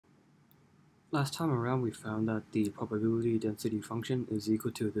Last time around we found that the probability density function is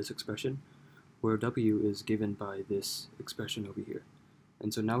equal to this expression, where W is given by this expression over here.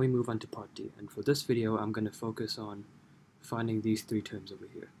 And so now we move on to part D, and for this video I'm going to focus on finding these three terms over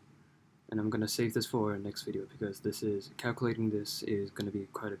here. And I'm going to save this for our next video because calculating this is going to be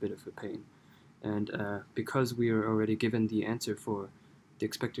quite a bit of a pain. And because we are already given the answer for the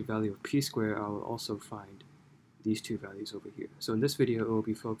expected value of p squared, I will also find these two values over here. So in this video it will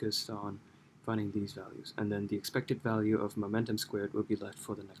be focused on finding these values, and then the expected value of momentum squared will be left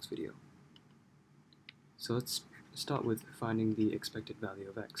for the next video. So let's start with finding the expected value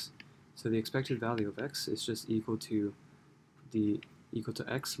of x. So the expected value of x is just equal to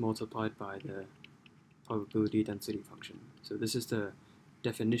x multiplied by the probability density function. So this is the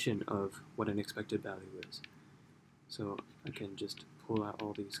definition of what an expected value is. So I can just pull out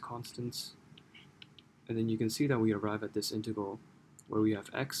all these constants, and then you can see that we arrive at this integral where we have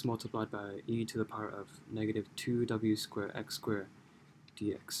x multiplied by e to the power of negative 2w squared x squared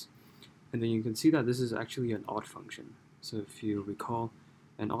dx. And then you can see that this is actually an odd function. So if you recall,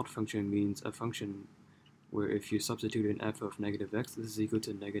 an odd function means a function where if you substitute in f of negative x, this is equal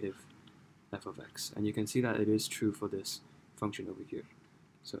to negative f of x. And you can see that it is true for this function over here.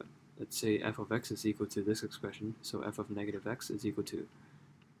 So let's say f of x is equal to this expression, so f of negative x is equal to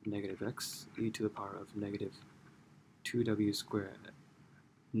negative x e to the power of negative 2w squared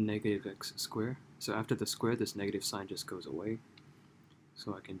negative x squared. So after the square, this negative sign just goes away.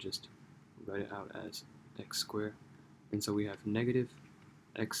 So I can just write it out as x squared. And so we have negative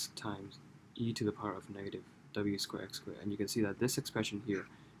x times e to the power of negative w squared x squared. And you can see that this expression here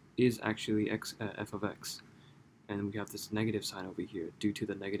is actually f of x. And we have this negative sign over here due to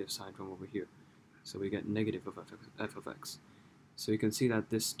the negative sign from over here. So we get negative of f of x. So you can see that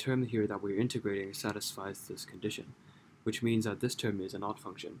this term here that we're integrating satisfies this condition, which means that this term is an odd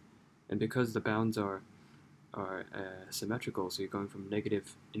function. And because the bounds are symmetrical, so you're going from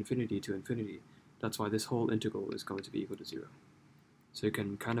negative infinity to infinity, that's why this whole integral is going to be equal to 0. So you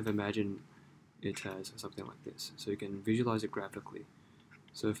can kind of imagine it as something like this. So you can visualize it graphically.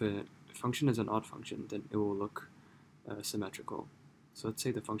 So if a function is an odd function, then it will look symmetrical. So let's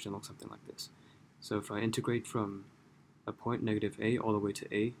say the function looks something like this. So if I integrate from a point negative a all the way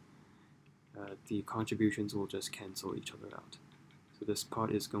to a, the contributions will just cancel each other out. So this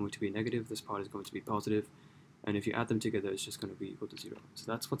part is going to be negative, this part is going to be positive, and if you add them together, it's just going to be equal to 0.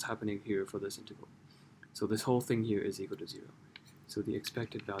 So that's what's happening here for this integral. So this whole thing here is equal to 0. So the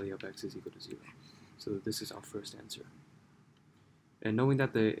expected value of x is equal to 0. So this is our first answer. And knowing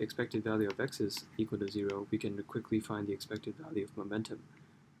that the expected value of x is equal to 0, we can quickly find the expected value of momentum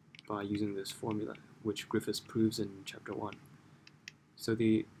by using this formula, which Griffiths proves in chapter 1. So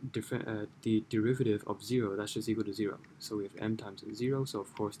the derivative of 0, that's just equal to 0. So we have m times 0, so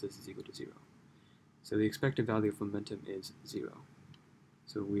of course this is equal to 0. So the expected value of momentum is 0.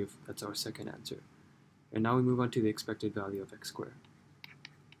 So that's our second answer. And now we move on to the expected value of x squared.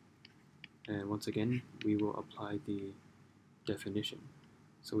 And once again, we will apply the definition.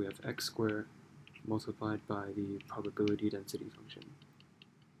 So we have x squared multiplied by the probability density function.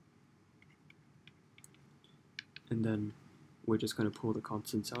 And then we're just going to pull the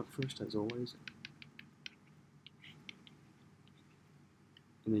constants out first, as always.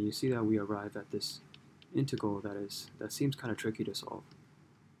 And then you see that we arrive at this integral that seems kind of tricky to solve.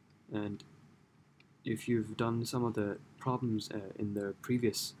 And if you've done some of the problems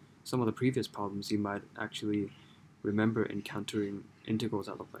some of the previous problems, you might actually remember encountering integrals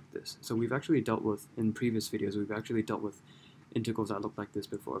that look like this. So we've actually dealt with, in previous videos, we've actually dealt with integrals that look like this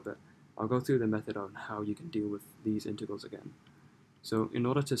before, but I'll go through the method on how you can deal with these integrals again. So in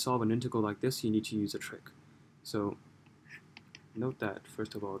order to solve an integral like this, you need to use a trick. So note that,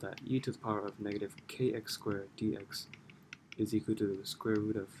 first of all, that e to the power of negative kx squared dx is equal to the square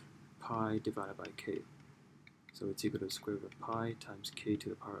root of pi divided by k. So it's equal to the square root of pi times k to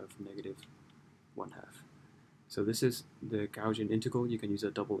the power of negative 1/2. So this is the Gaussian integral. You can use a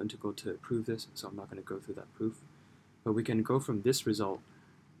double integral to prove this, so I'm not going to go through that proof. But we can go from this result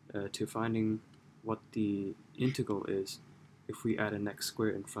to finding what the integral is if we add an x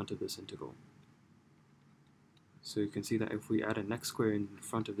squared in front of this integral. So you can see that if we add an x squared in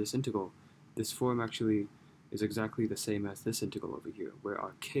front of this integral, this form actually is exactly the same as this integral over here, where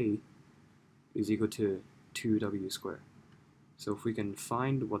our k is equal to 2w squared. So if we can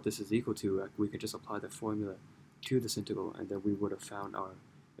find what this is equal to, we can just apply the formula to this integral, and then we would have found our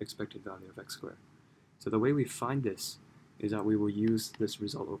expected value of x squared. So the way we find this is that we will use this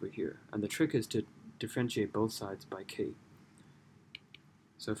result over here, and the trick is to differentiate both sides by k.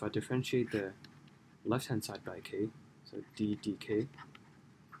 So if I differentiate the left-hand side by k, so d dk,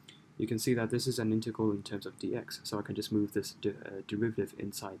 you can see that this is an integral in terms of dx, so I can just move this derivative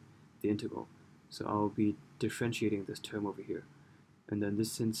inside the integral. So I'll be differentiating this term over here. And then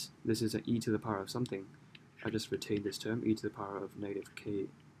this, since this is an e to the power of something, I just retain this term, e to the power of negative kx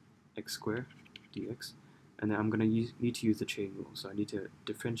squared dx. And then I'm going to need to use the chain rule, so I need to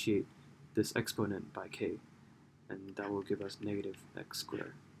differentiate this exponent by k, and that will give us negative x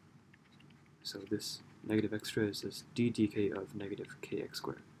squared. So this negative x squared is this d dk of negative kx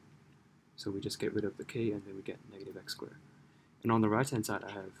squared. So we just get rid of the k, and then we get negative x squared. And on the right hand side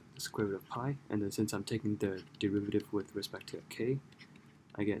I have the square root of pi, and then since I'm taking the derivative with respect to k,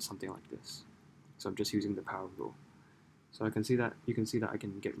 I get something like this. So I'm just using the power rule. So you can see that I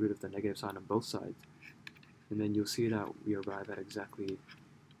can get rid of the negative sign on both sides, and then you'll see that we arrive at exactly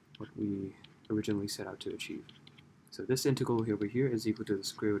what we originally set out to achieve. So this integral over here is equal to the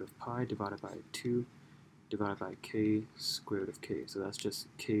square root of pi divided by 2 divided by k square root of k. So that's just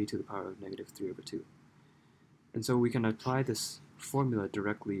k to the power of negative 3 over 2. And so we can apply this formula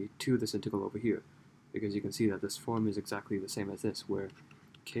directly to this integral over here, because you can see that this form is exactly the same as this, where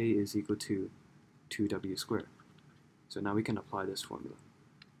k is equal to 2w squared. So now we can apply this formula.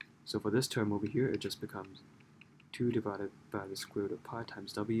 So for this term over here, it just becomes 2 divided by the square root of pi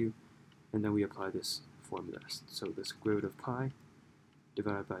times w, and then we apply this formula. So the square root of pi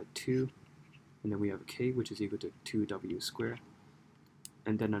divided by 2, and then we have k, which is equal to 2w squared,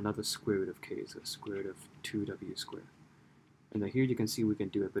 and then another square root of k, so square root of 2w squared. And then here you can see we can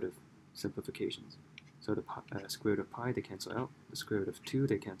do a bit of simplifications. So the square root of pi, they cancel out. The square root of 2,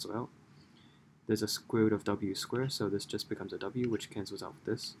 they cancel out. There's a square root of w squared, so this just becomes a w, which cancels out with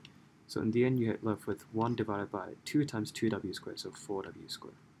this. So in the end, you get left with 1 divided by 2 times 2w squared, so 4w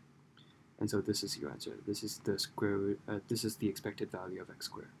squared. And so this is your answer. This is the square root. This is the expected value of x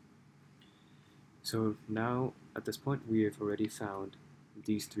squared. So now, at this point, we have already found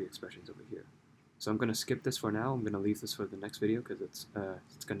these three expressions over here. So I'm going to skip this for now. I'm going to leave this for the next video because it's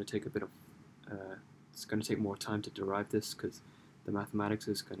going to take a bit of it's going to take more time to derive this because the mathematics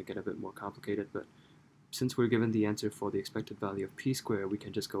is going to get a bit more complicated. But since we're given the answer for the expected value of p squared, we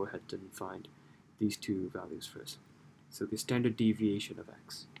can just go ahead and find these two values first. So the standard deviation of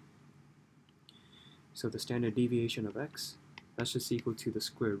x. So the standard deviation of x, that's just equal to the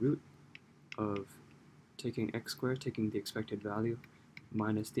square root of taking x squared, taking the expected value,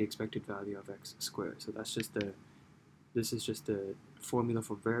 minus the expected value of x squared. So that's just this is just the formula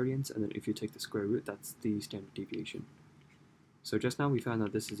for variance, and then if you take the square root, that's the standard deviation. So just now we found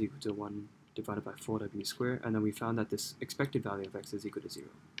that this is equal to 1 divided by 4w squared, and then we found that this expected value of x is equal to 0.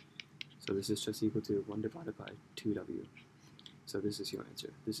 So this is just equal to 1 divided by 2w. So this is your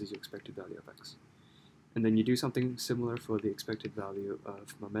answer. This is your expected value of x. And then you do something similar for the expected value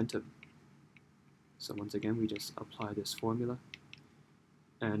of momentum. So once again, we just apply this formula,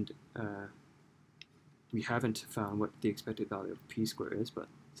 and we haven't found what the expected value of p squared is, but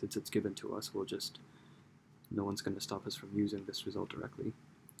since it's given to us, no one's going to stop us from using this result directly.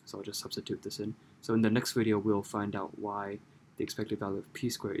 So I'll just substitute this in. So in the next video, we'll find out why the expected value of p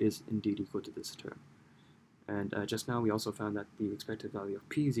squared is indeed equal to this term. And just now we also found that the expected value of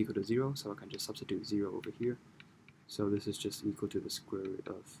p is equal to 0, so I can just substitute 0 over here. So this is just equal to the square root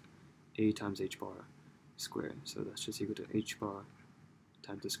of a times h bar squared. So that's just equal to h bar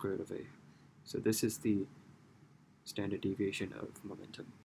times the square root of a. So this is the standard deviation of momentum.